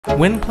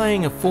When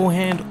playing a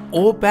forehand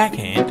or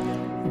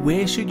backhand,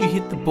 where should you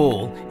hit the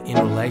ball in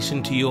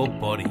relation to your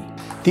body?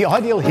 The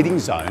ideal hitting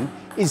zone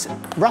is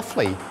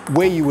roughly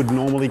where you would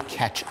normally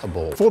catch a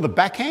ball. For the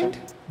backhand,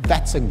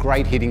 that's a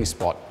great hitting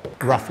spot,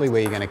 roughly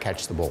where you're going to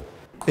catch the ball.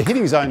 The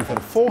hitting zone for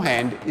the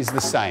forehand is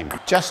the same,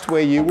 just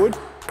where you would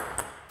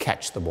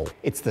catch the ball.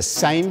 It's the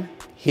same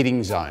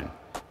hitting zone,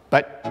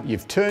 but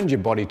you've turned your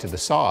body to the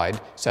side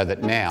so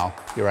that now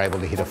you're able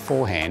to hit a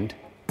forehand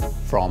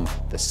from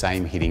the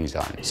same hitting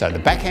zone. So the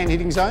backhand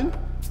hitting zone,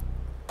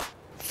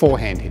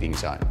 forehand hitting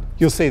zone.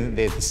 You'll see that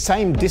they're the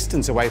same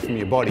distance away from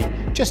your body,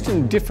 just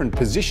in a different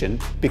position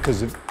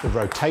because of the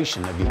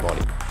rotation of your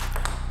body.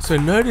 So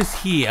notice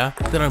here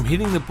that I'm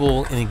hitting the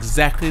ball in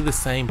exactly the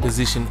same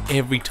position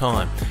every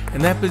time,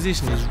 and that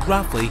position is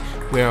roughly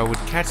where I would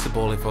catch the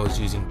ball if I was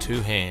using two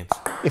hands.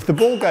 If the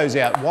ball goes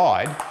out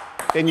wide,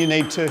 then you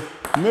need to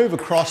move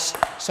across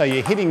so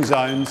your hitting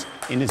zones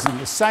is in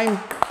the same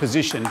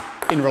position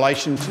in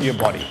relation to your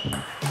body.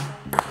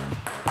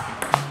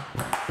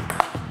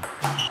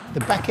 The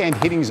backhand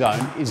hitting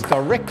zone is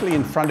directly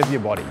in front of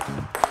your body.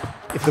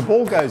 If the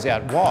ball goes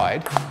out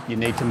wide, you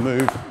need to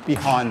move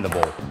behind the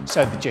ball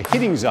so that your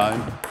hitting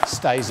zone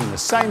stays in the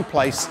same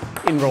place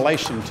in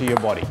relation to your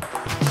body.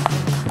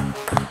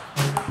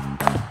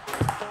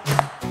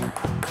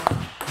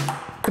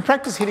 To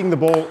practice hitting the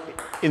ball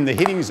in the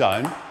hitting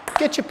zone,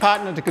 get your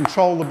partner to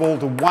control the ball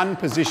to one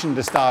position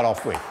to start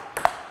off with.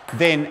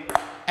 Then,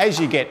 as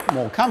you get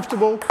more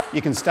comfortable,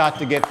 you can start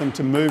to get them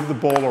to move the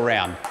ball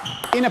around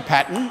in a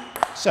pattern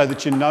so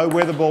that you know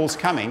where the ball's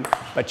coming,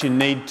 but you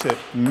need to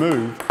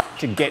move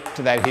to get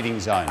to that hitting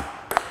zone.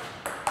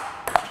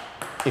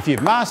 If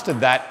you've mastered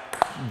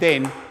that,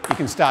 then you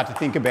can start to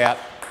think about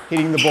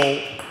hitting the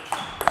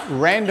ball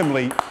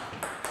randomly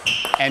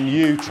and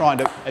you trying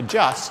to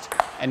adjust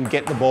and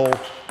get the ball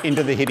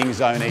into the hitting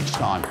zone each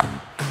time.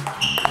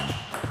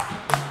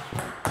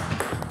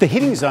 The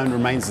hitting zone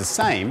remains the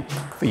same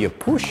for your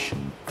push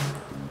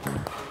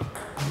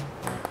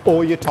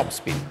or your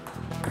topspin.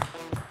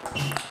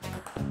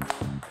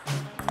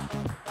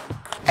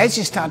 As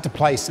you start to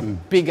play some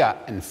bigger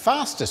and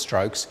faster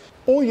strokes,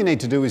 all you need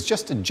to do is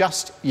just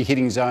adjust your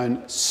hitting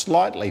zone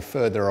slightly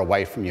further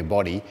away from your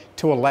body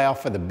to allow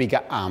for the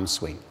bigger arm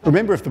swing.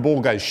 Remember, if the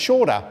ball goes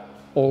shorter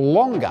or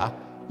longer,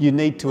 you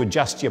need to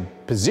adjust your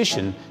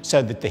position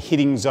so that the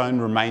hitting zone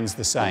remains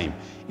the same.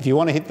 If you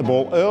want to hit the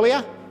ball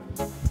earlier,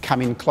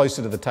 come in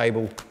closer to the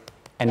table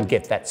and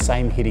get that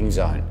same hitting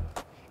zone.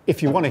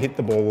 If you want to hit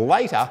the ball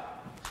later,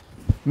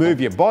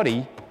 move your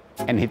body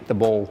and hit the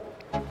ball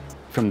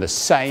from the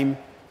same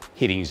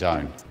hitting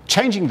zone.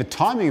 Changing the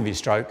timing of your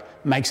stroke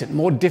makes it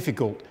more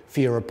difficult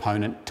for your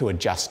opponent to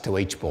adjust to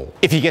each ball.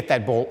 If you get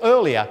that ball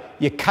earlier,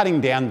 you're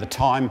cutting down the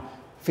time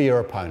for your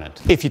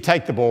opponent. If you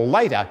take the ball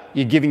later,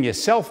 you're giving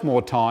yourself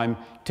more time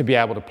to be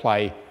able to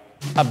play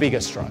a bigger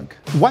stroke.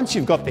 Once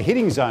you've got the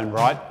hitting zone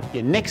right,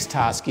 your next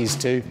task is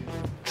to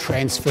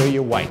transfer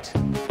your weight.